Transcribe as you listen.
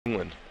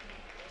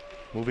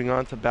Moving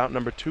on to bout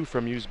number 2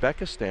 from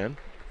Uzbekistan.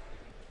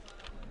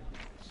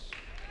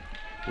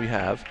 We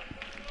have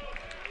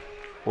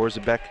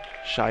Orzubek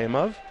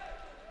Shaymov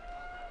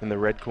in the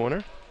red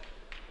corner.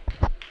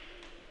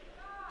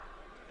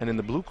 And in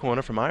the blue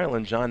corner from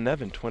Ireland, John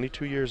Nevin,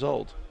 22 years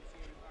old.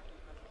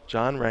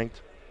 John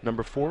ranked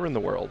number 4 in the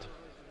world.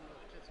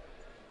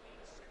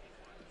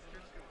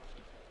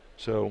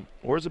 So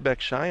Orzubek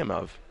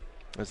Shaymov,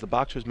 as the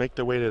boxers make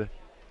their way to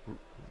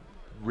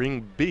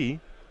ring B,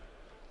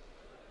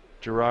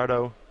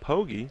 Gerardo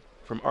Poggi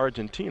from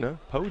Argentina,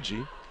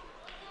 Poggi,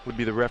 would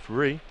be the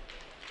referee.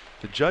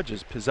 The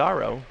judges,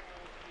 Pizarro,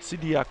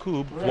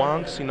 Sidiakoub,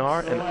 Wang,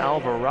 Sinar, and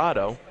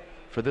Alvarado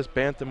for this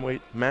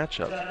bantamweight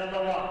matchup.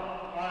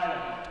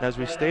 As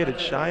we stated,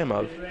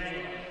 Shaymov,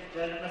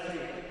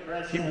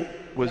 he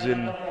was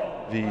in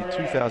the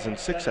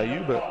 2006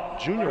 AIBA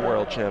Junior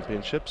World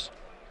Championships,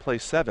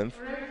 placed 7th.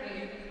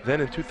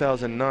 Then in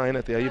 2009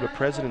 at the AIBA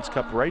President's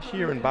Cup right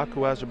here in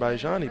Baku,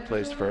 Azerbaijan, he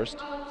placed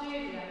 1st.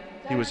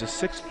 He was a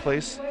 6th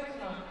place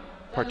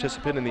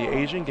participant in the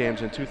Asian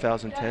Games in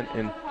 2010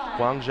 in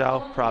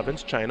Guangzhou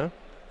Province, China.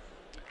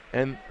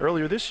 And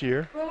earlier this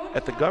year,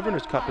 at the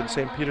Governor's Cup in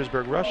St.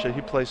 Petersburg, Russia,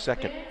 he placed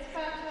 2nd.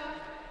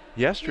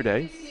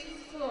 Yesterday,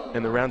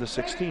 in the round of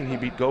 16, he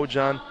beat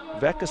Gojan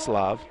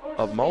Vekislav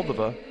of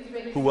Moldova,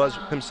 who was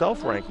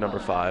himself ranked number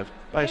 5,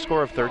 by a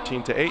score of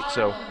 13-8.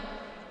 So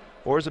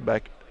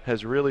Orzubek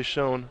has really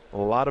shown a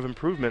lot of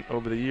improvement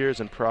over the years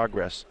and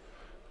progress.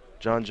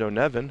 John Joe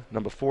Nevin,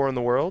 number 4 in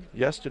the world,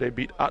 yesterday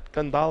beat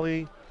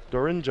Atkandali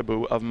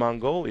Dorinjabu of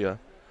Mongolia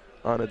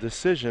on a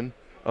decision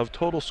of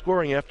total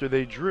scoring after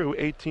they drew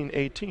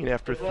 18-18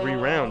 after 3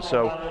 rounds.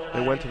 So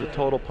they went to the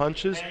total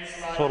punches,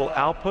 total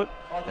output,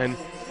 and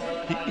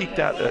he eked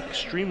out an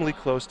extremely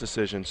close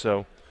decision.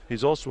 So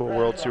he's also a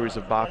World Series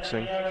of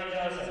Boxing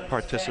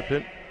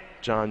participant,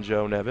 John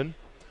Joe Nevin.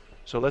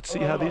 So let's see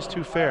how these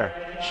two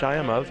fare.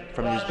 Shaymov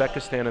from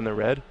Uzbekistan in the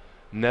red,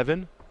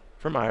 Nevin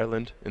from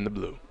Ireland in the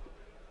blue.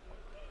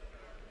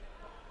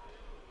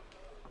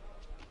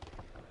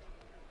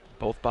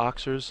 Both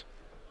boxers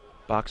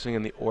boxing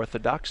in the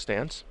orthodox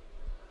stance.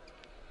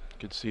 You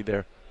can see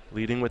they're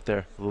leading with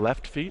their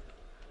left feet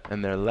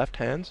and their left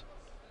hands.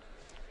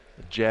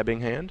 The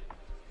jabbing hand.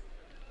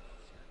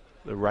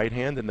 The right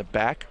hand in the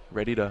back,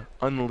 ready to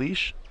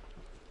unleash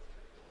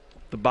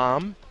the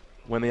bomb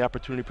when the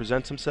opportunity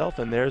presents himself.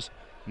 And there's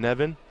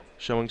Nevin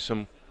showing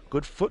some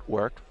good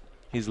footwork.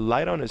 He's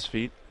light on his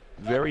feet,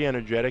 very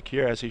energetic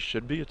here, as he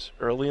should be. It's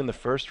early in the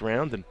first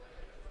round, and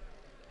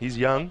he's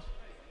young,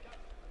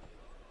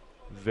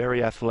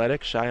 very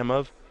athletic.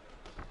 Shaymov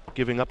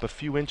giving up a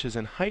few inches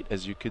in height,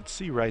 as you could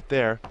see right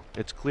there.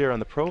 It's clear on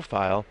the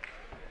profile.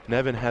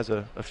 Nevin has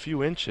a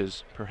few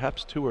inches,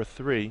 perhaps 2 or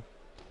 3,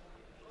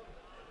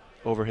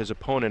 over his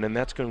opponent, and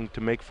that's going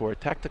to make for a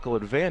tactical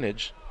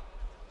advantage,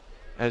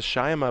 as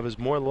Shaymov is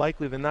more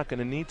likely than not going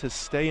to need to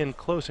stay in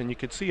close. And you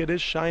can see it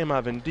is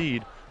Shaymov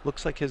indeed.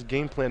 Looks like his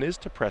game plan is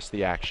to press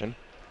the action,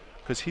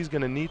 because he's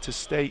going to need to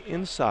stay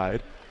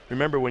inside.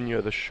 Remember, when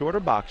you're the shorter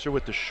boxer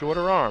with the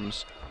shorter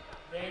arms,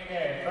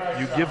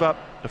 you give up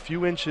a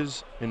few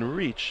inches in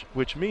reach,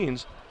 which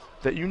means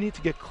that you need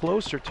to get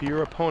closer to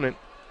your opponent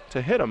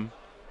to hit him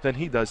than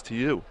he does to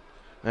you.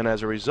 And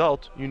as a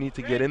result, you need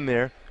to get in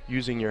there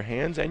using your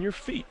hands and your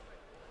feet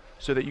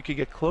so that you can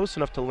get close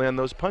enough to land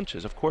those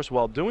punches. Of course,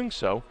 while doing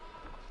so,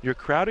 you're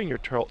crowding your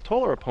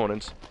taller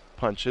opponent's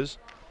punches,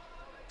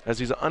 as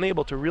he's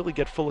unable to really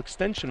get full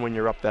extension when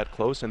you're up that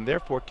close, and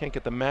therefore can't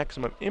get the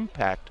maximum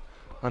impact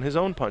on his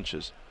own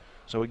punches.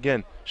 So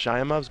again,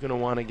 Shaymov's going to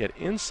want to get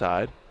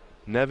inside.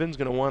 Nevin's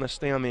going to want to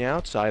stay on the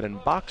outside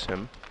and box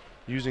him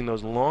using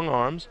those long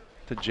arms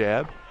to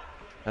jab,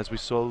 as we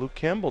saw Luke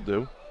Campbell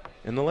do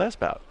in the last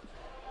bout.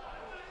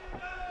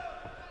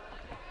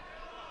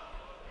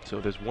 So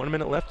there's 1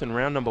 minute left in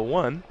round number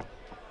 1.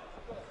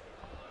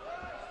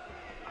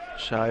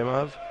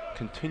 Shaymov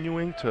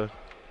continuing to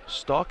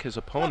stalk his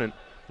opponent,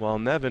 while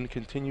Nevin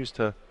continues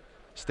to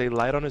stay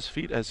light on his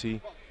feet as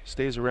he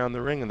stays around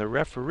the ring. And the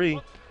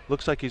referee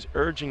looks like he's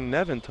urging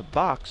Nevin to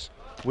box,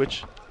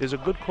 which is a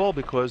good call,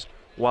 because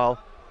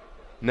while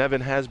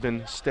Nevin has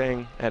been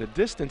staying at a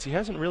distance, he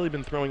hasn't really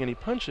been throwing any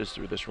punches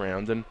through this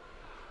round, and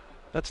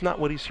that's not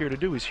what he's here to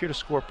do. He's here to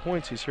score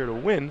points. He's here to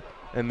win,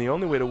 and the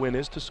only way to win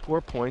is to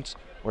score points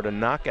or to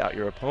knock out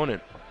your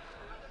opponent,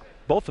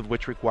 both of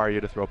which require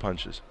you to throw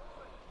punches.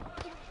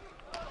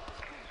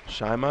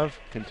 Shaymov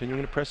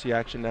continuing to press the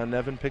action. Now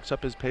Nevin picks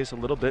up his pace a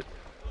little bit.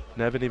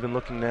 Nevin even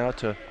looking now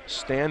to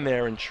stand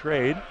there and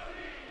trade.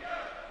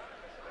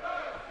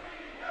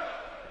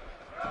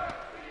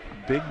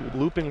 Big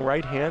looping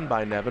right hand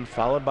by Nevin,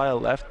 followed by a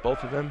left.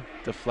 Both of them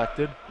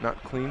deflected,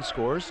 not clean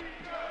scores.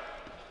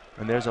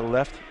 And there's a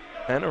left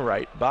and a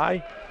right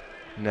by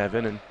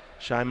Nevin, and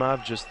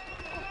Shaymov just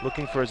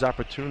looking for his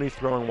opportunity,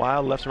 throwing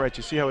wild lefts and rights.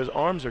 You see how his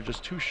arms are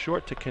just too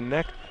short to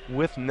connect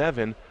with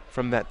Nevin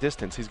from that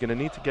distance. He's going to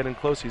need to get in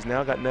close. He's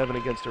now got Nevin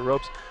against the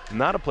ropes,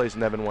 not a place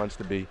Nevin wants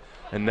to be,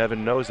 and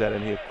Nevin knows that,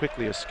 and he'll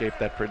quickly escape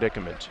that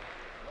predicament.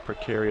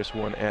 Precarious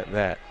one at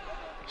that.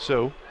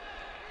 So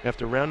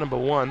After round number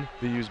 1,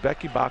 the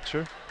Uzbeki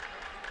boxer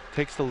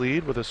takes the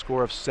lead with a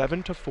score of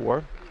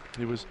 7-4.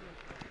 He was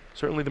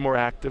certainly the more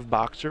active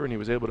boxer, and he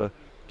was able to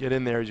get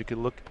in there. As you could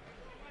look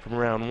from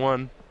round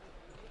 1,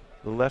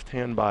 the left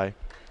hand by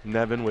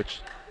Nevin,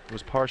 which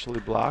was partially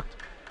blocked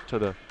to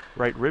the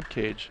right rib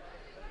cage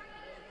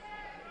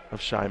of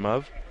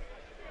Shaymov.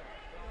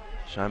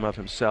 Shaymov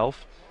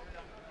himself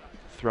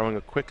throwing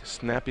a quick,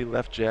 snappy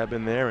left jab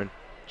in there and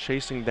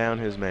chasing down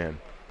his man.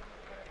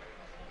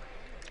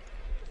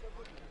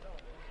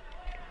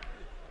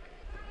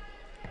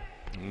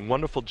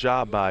 Wonderful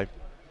job by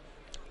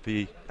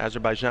the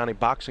Azerbaijani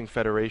Boxing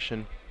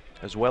Federation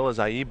as well as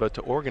AIBA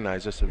to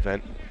organize this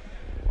event.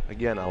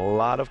 Again, a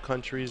lot of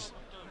countries,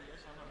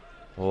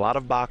 a lot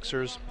of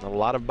boxers, a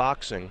lot of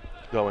boxing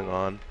going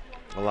on,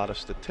 a lot of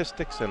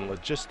statistics and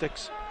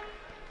logistics,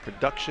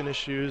 production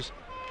issues,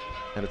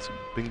 and it's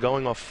been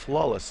going off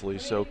flawlessly.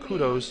 So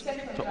kudos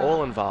to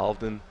all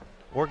involved in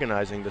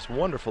organizing this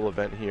wonderful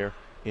event here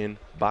in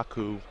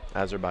Baku,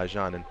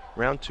 Azerbaijan. And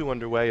round 2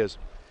 underway as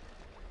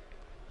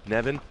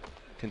Nevin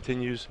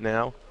continues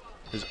now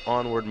his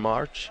onward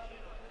march.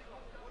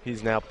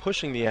 He's now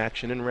pushing the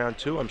action in round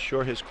 2. I'm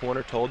sure his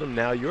corner told him,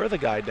 now you're the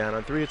guy down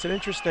on 3. It's an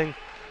interesting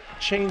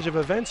change of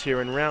events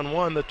here. In round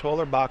 1, the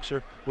taller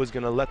boxer was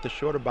going to let the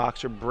shorter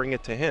boxer bring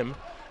it to him.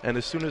 And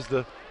as soon as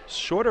the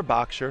shorter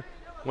boxer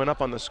went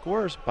up on the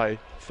scores by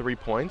 3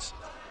 points,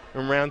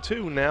 in round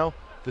 2, now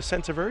the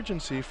sense of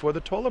urgency for the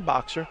taller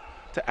boxer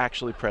to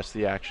actually press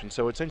the action.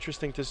 So it's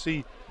interesting to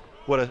see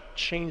what a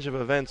change of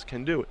events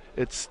can do.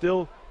 It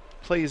still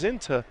plays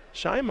into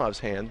Shaymov's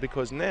hand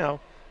because now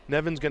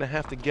Nevin's going to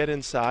have to get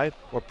inside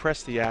or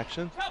press the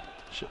action.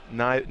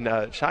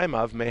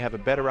 Shaymov may have a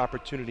better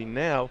opportunity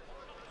now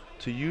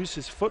to use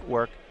his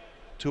footwork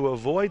to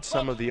avoid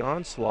some of the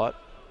onslaught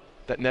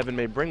that Nevin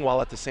may bring, while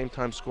at the same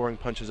time scoring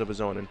punches of his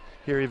own. And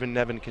here even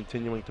Nevin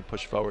continuing to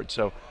push forward.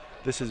 So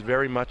this is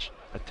very much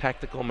a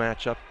tactical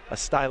matchup, a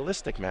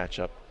stylistic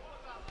matchup.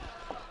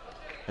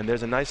 And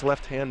there's a nice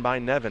left hand by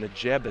Nevin, a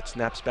jab that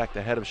snaps back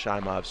the head of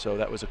Shaymov. So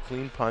that was a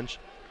clean punch.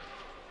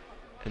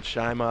 And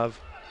Shaymov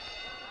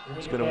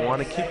is going to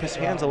want to keep his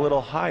hands a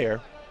little higher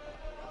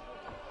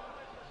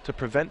to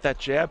prevent that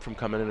jab from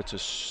coming in. It's a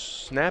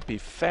snappy,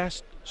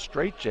 fast,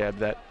 straight jab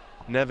that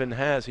Nevin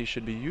has. He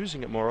should be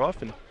using it more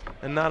often.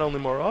 And not only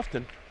more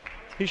often,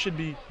 he should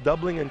be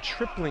doubling and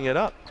tripling it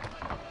up.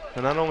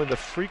 And not only the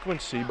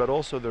frequency, but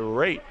also the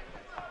rate,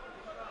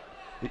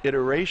 the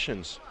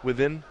iterations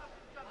within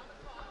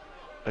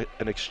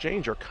an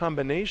exchange, or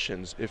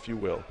combinations, if you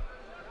will,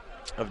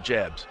 of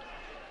jabs.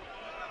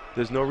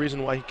 There's no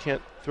reason why he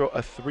can't throw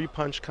a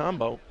 3-punch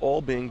combo,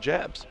 all being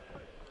jabs.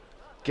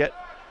 Get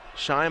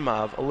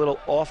Shaymov a little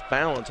off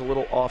balance, a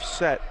little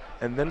offset,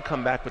 and then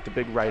come back with the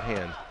big right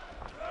hand.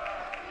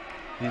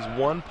 These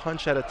 1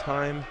 punch at a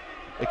time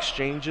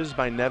exchanges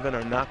by Nevin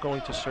are not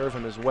going to serve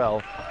him as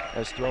well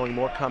as throwing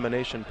more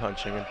combination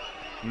punching. And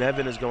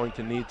Nevin is going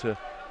to need to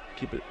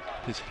keep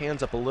his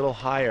hands up a little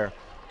higher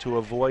to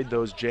avoid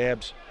those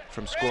jabs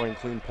from scoring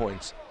clean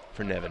points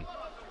for Nevin.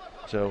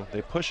 So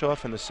they push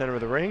off in the center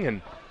of the ring,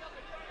 and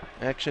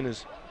action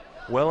is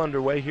well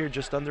underway here,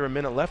 just under a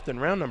minute left in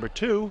round number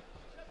 2.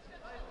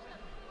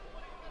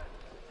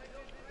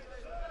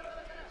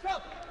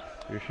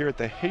 We're here at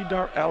the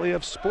Heydar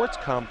Aliyev Sports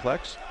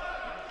Complex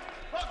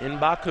in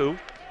Baku.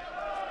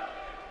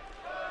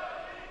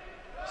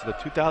 It's the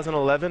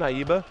 2011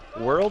 AIBA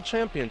World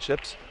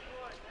Championships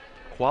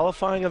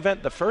qualifying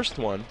event, the first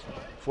one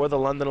for the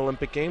London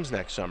Olympic Games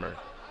next summer.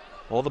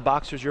 All the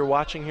boxers you're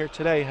watching here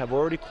today have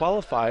already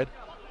qualified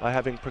by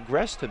having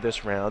progressed to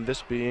this round,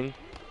 this being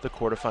the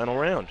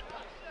quarterfinal round.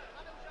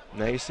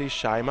 Now you see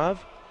Shaymov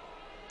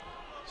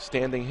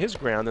standing his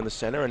ground in the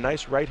center. A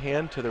nice right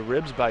hand to the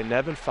ribs by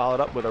Nevin, followed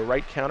up with a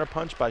right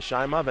counterpunch by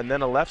Shaymov, and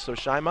then a left. So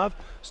Shaymov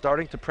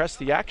starting to press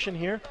the action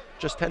here.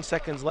 Just 10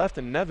 seconds left,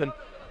 and Nevin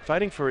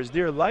fighting for his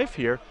dear life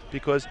here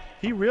because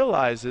he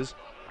realizes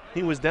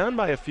he was down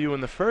by a few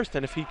in the first,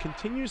 and if he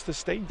continues to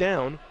stay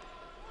down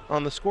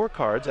on the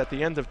scorecards at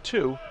the end of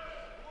 2,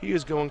 he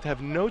is going to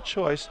have no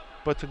choice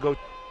but to go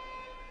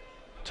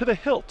to the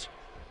hilt,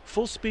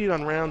 full speed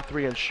on round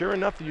 3. And sure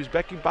enough, the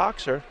Uzbeki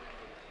boxer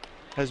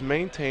has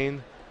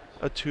maintained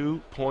a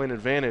 2-point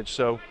advantage.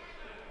 So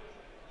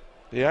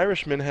the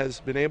Irishman has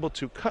been able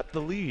to cut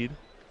the lead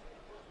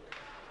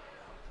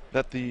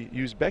that the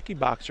Uzbeki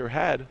boxer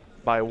had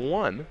by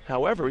 1.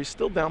 However, he's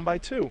still down by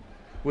 2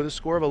 with a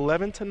score of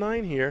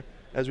 11-9 here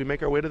as we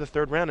make our way to the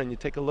 3rd round. And you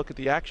take a look at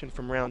the action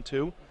from round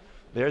 2.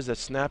 There's a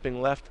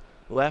snapping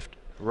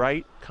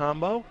left-right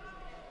combo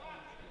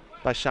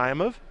by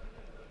Shaymov.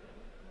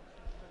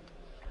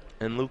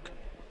 And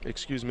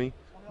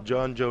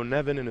John Joe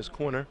Nevin in his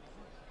corner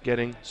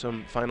getting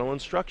some final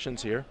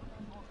instructions here.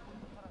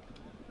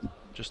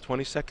 Just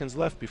 20 seconds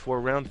left before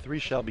round 3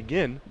 shall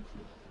begin.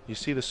 You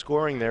see the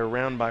scoring there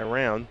round by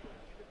round.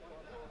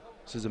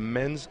 This is a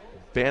men's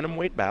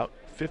bantamweight bout,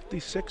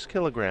 56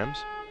 kilograms.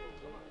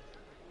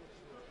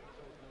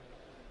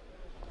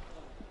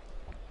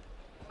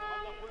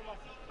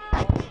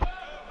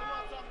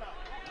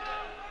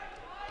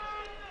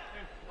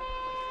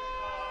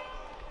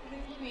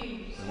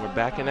 And we're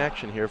back in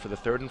action here for the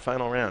third and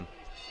final round.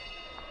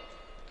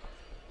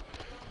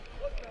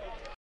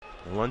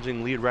 The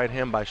lunging lead right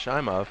hand by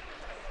Shaymov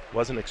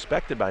wasn't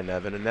expected by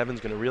Nevin, and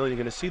Nevin's you're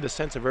gonna see the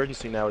sense of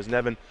urgency now as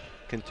Nevin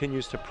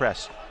continues to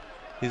press.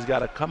 He's got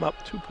to come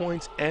up 2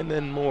 points and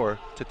then more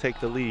to take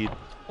the lead,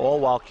 all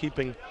while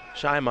keeping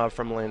Shaymov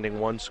from landing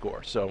one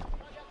score. So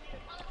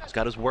he's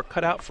got his work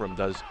cut out for him,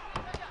 does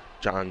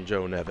John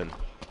Joe Nevin.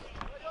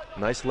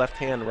 Nice left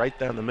hand right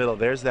down the middle.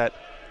 There's that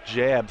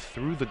jab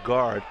through the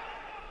guard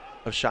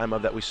of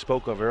Shaymov that we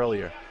spoke of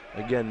earlier.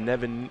 Again,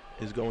 Nevin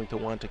is going to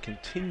want to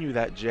continue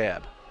that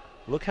jab.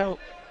 Look how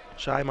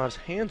Shaymov's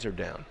hands are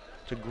down.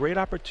 It's a great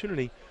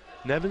opportunity.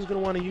 Nevin's going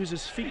to want to use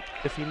his feet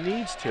if he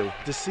needs to,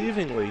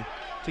 deceivingly,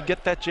 to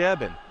get that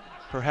jab in.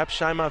 Perhaps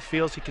Shaymov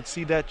feels he could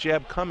see that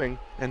jab coming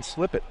and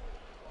slip it.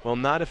 Well,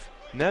 not if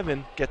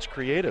Nevin gets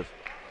creative.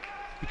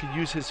 He could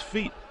use his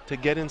feet to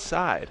get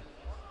inside.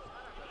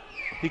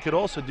 He could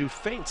also do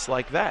feints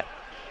like that.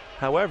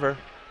 However,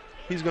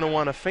 he's going to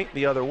want to feint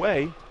the other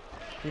way.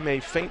 He may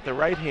feint the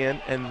right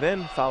hand and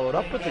then follow it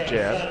up with the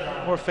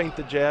jab, or feint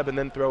the jab and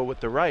then throw it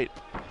with the right.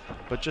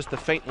 But just the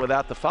feint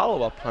without the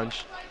follow-up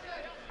punch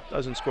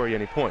doesn't score you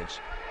any points.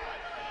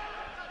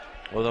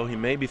 Although he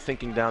may be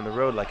thinking down the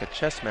road like a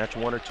chess match,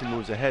 1 or 2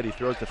 moves ahead. He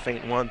throws the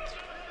feint once,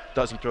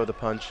 doesn't throw the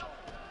punch,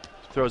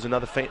 throws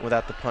another feint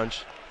without the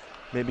punch.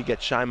 Maybe get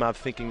Shaymov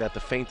thinking that the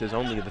feint is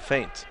only the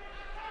feint.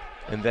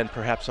 And then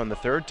perhaps on the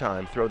third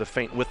time, throw the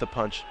feint with the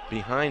punch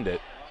behind it.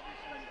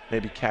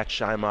 Maybe catch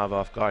Shaymov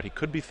off guard. He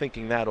could be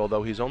thinking that,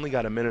 although he's only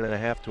got 1.5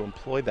 minutes to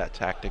employ that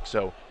tactic.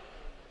 So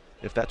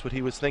if that's what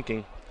he was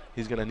thinking,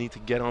 he's going to need to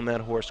get on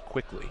that horse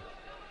quickly.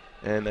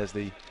 And as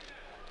the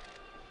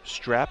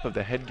strap of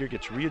the headgear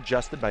gets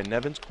readjusted by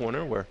Nevin's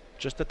corner, we're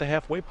just at the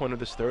halfway point of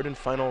this third and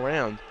final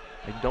round.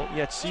 I don't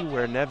yet see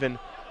where Nevin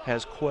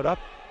has caught up,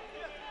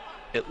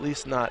 at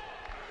least not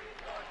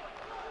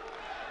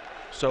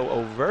so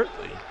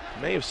overtly.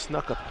 May have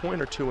snuck a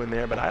point or two in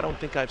there, but I don't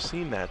think I've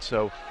seen that.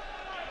 So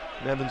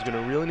Nevin's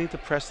going to really need to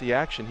press the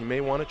action. He may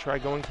want to try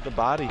going to the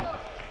body,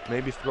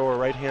 maybe throw a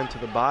right hand to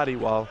the body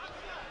while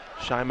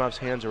Shaymov's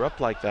hands are up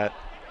like that.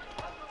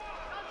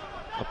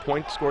 A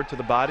point scored to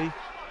the body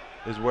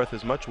is worth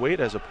as much weight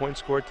as a point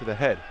scored to the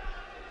head.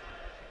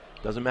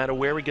 Doesn't matter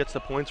where he gets the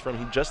points from,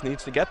 he just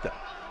needs to get them.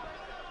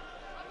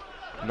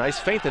 Nice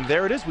feint, and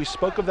there it is. We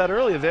spoke of that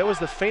earlier. There was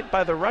the feint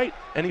by the right,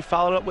 and he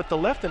followed up with the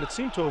left, and it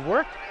seemed to have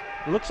worked.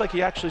 It looks like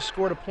he actually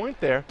scored a point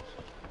there,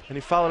 and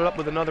he followed it up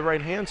with another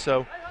right hand,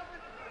 so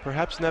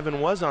perhaps Nevin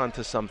was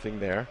onto something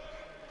there.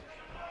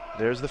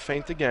 There's the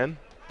feint again,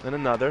 and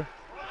another.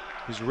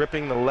 He's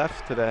ripping the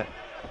left to the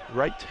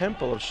right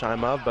temple of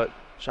Shaymov, but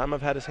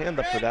Shaymov had his hand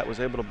up for that, was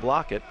able to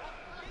block it.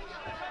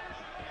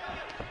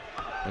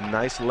 A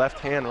nice left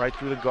hand right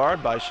through the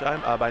guard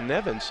by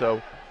Nevin,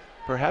 so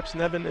perhaps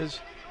Nevin is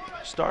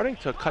starting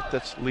to cut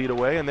this lead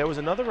away, and there was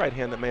another right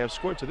hand that may have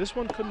scored. So this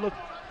one could look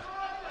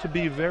to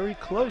be very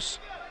close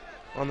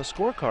on the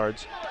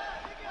scorecards.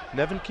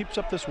 Nevin keeps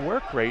up this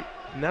work rate.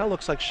 Now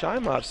looks like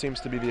Shaymov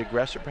seems to be the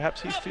aggressor.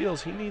 Perhaps he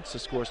feels he needs to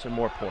score some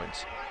more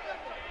points.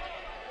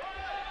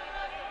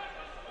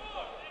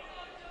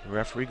 The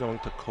referee going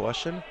to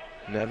caution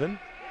Nevin,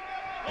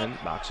 and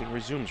boxing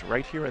resumes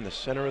right here in the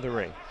center of the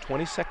ring.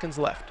 20 seconds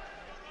left.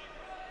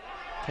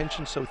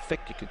 Tension so thick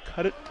you could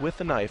cut it with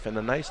a knife, and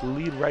a nice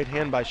lead right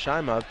hand by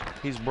Shaymov.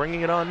 He's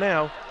bringing it on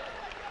now.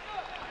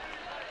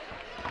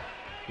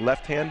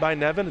 Left hand by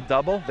Nevin, a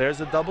double. There's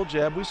the double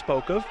jab we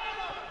spoke of.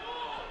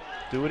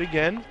 Do it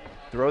again.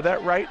 Throw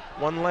that right.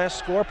 One last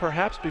score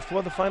perhaps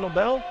before the final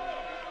bell.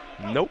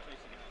 Nope.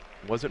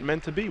 Wasn't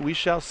meant to be. We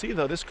shall see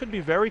though. This could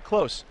be very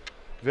close.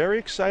 Very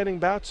exciting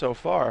bout so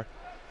far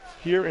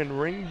here in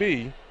Ring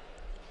B.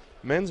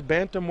 Men's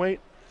bantamweight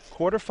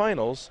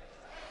quarterfinals.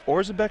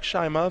 Orzubek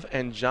Shaymov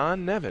and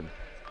John Nevin.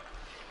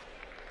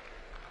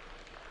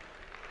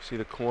 See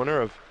the corner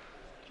of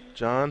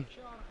John,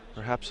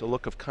 perhaps a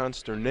look of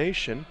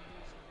consternation.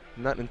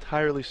 Not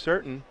entirely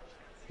certain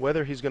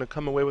whether he's going to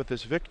come away with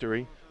this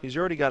victory. He's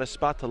already got a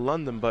spot to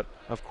London, but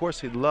of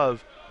course he'd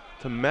love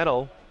to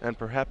medal, and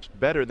perhaps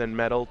better than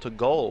medal, to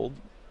gold.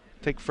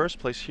 Take first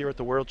place here at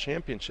the World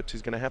Championships.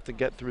 He's going to have to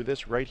get through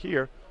this right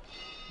here.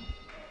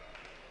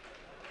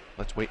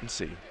 Let's wait and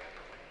see.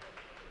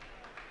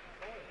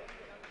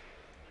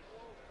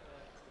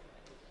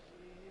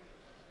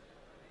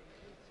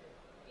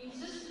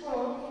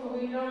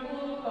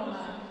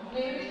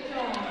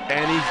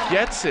 And he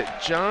gets it.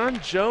 John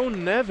Joe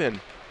Nevin,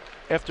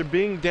 after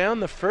being down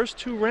the first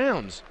 2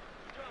 rounds,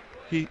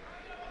 he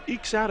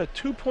ekes out a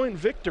 2-point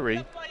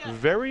victory.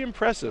 Very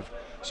impressive.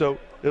 So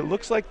it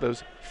looks like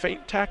those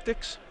feint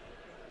tactics,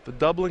 the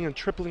doubling and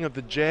tripling of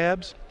the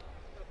jabs,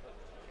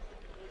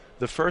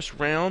 the first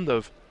round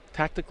of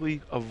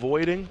tactically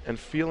avoiding and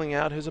feeling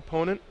out his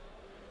opponent,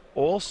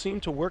 all seem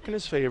to work in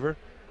his favor.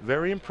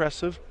 Very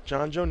impressive.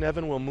 John Joe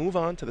Nevin will move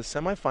on to the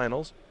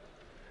semifinals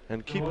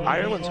and keep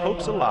Ireland's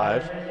hopes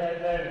alive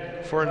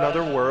for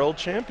another world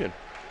champion.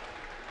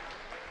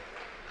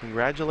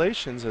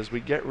 Congratulations as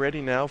we get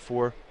ready now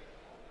for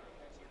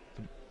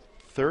the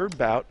third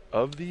bout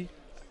of the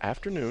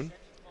afternoon.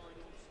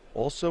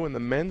 Also in the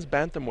men's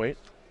bantamweight,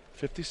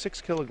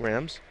 56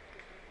 kilograms.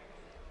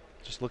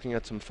 Just looking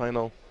at some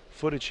final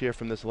footage here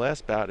from this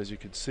last bout, as you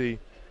can see,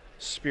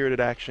 spirited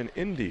action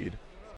indeed